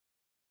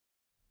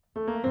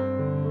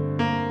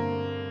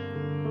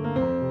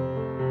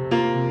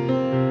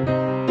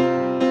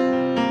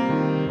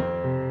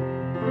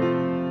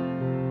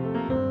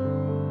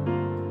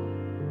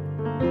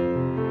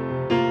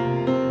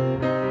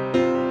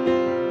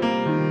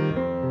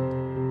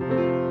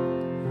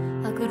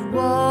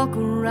Walk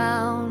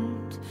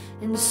around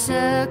in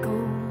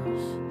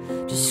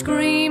circles, just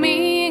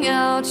screaming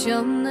out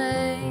your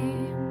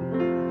name.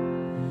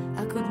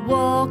 I could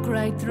walk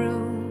right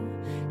through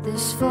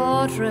this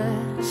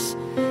fortress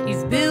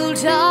you've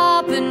built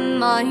up in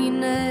my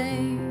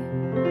name,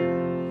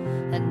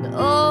 and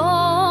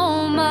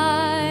all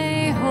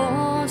my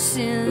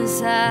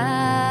horses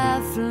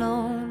have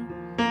flown,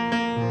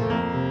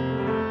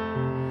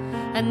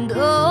 and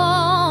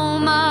all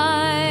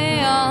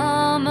my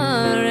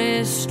armor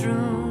is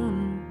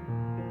strewn,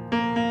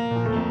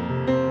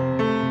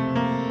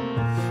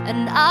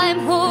 and I'm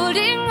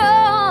holding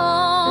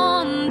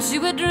on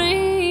to a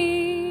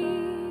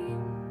dream,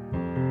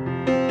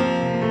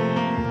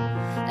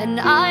 and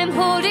I'm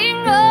holding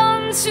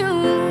on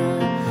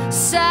to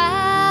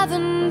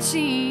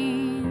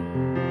 17.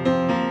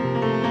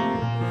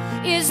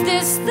 Is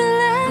this the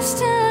last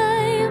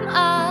time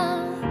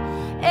I'll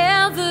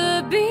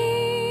ever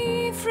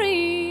be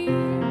free?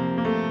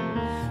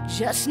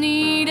 Just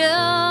need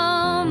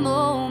a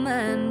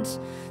moment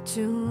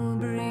to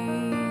breathe.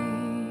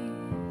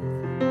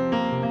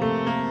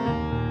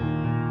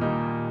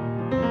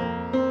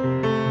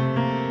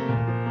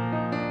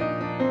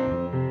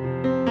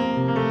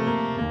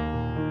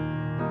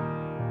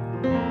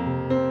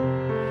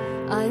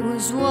 I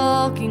was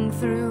walking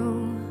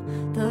through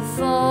the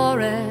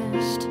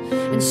forest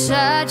in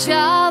search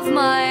of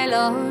my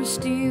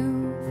lost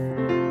youth,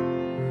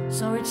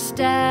 saw it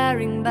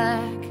staring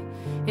back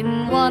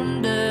in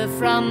wonder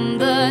from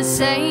the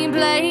same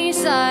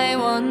place I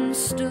once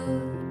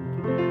stood.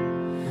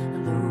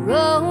 The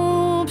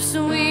rope's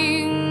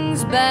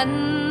wings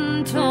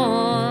bent,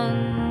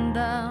 torn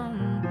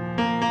down,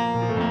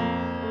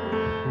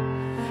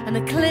 and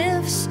the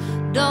cliffs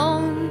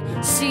don't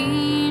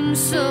seem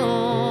so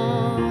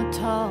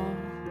tall,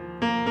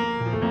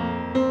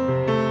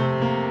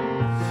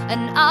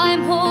 and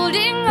I'm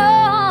holding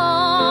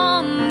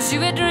on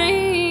to a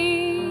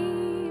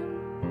dream,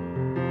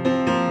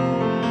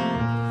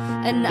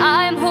 and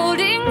I'm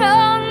holding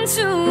on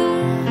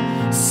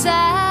to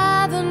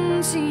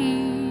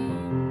 17.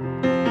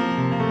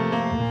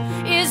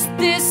 Is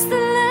this the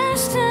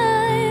last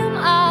time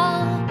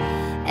I'll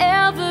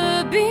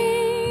ever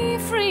be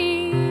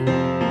free?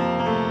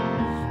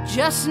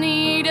 Just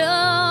need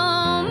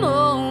a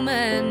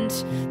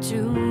moment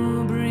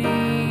to breathe.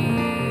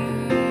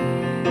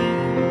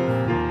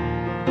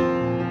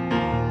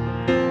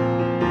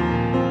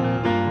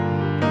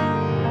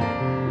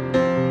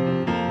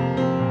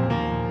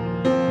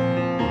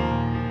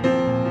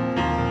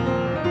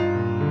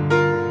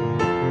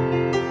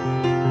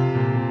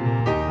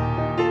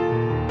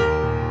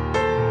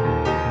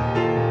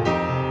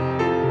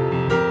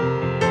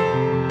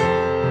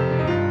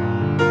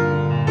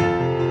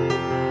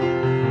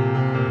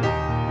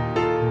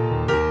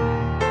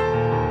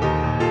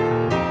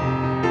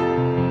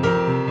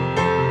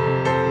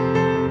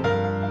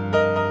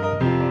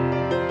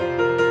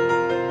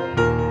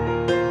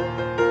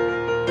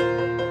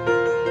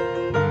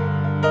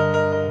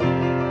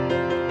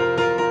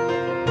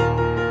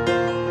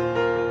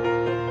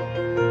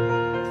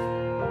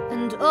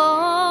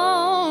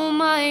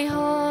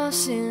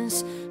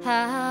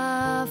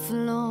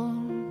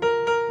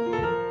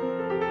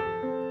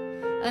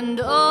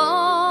 And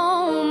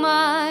all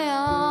my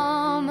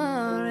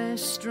armor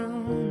is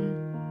strewn,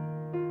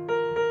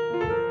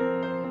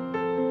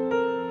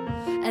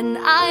 and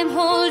I'm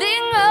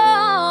holding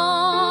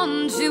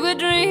on to a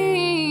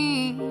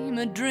dream,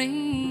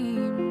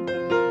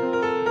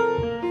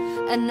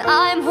 and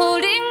I'm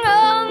holding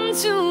on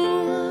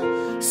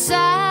to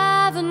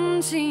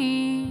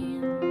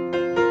 17.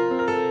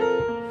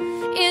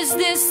 Is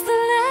this the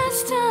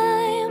last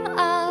time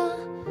I'll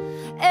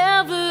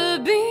ever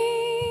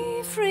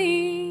be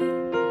free?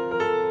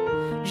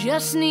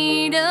 Just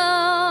need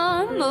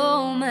a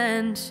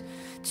moment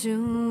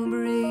to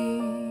breathe.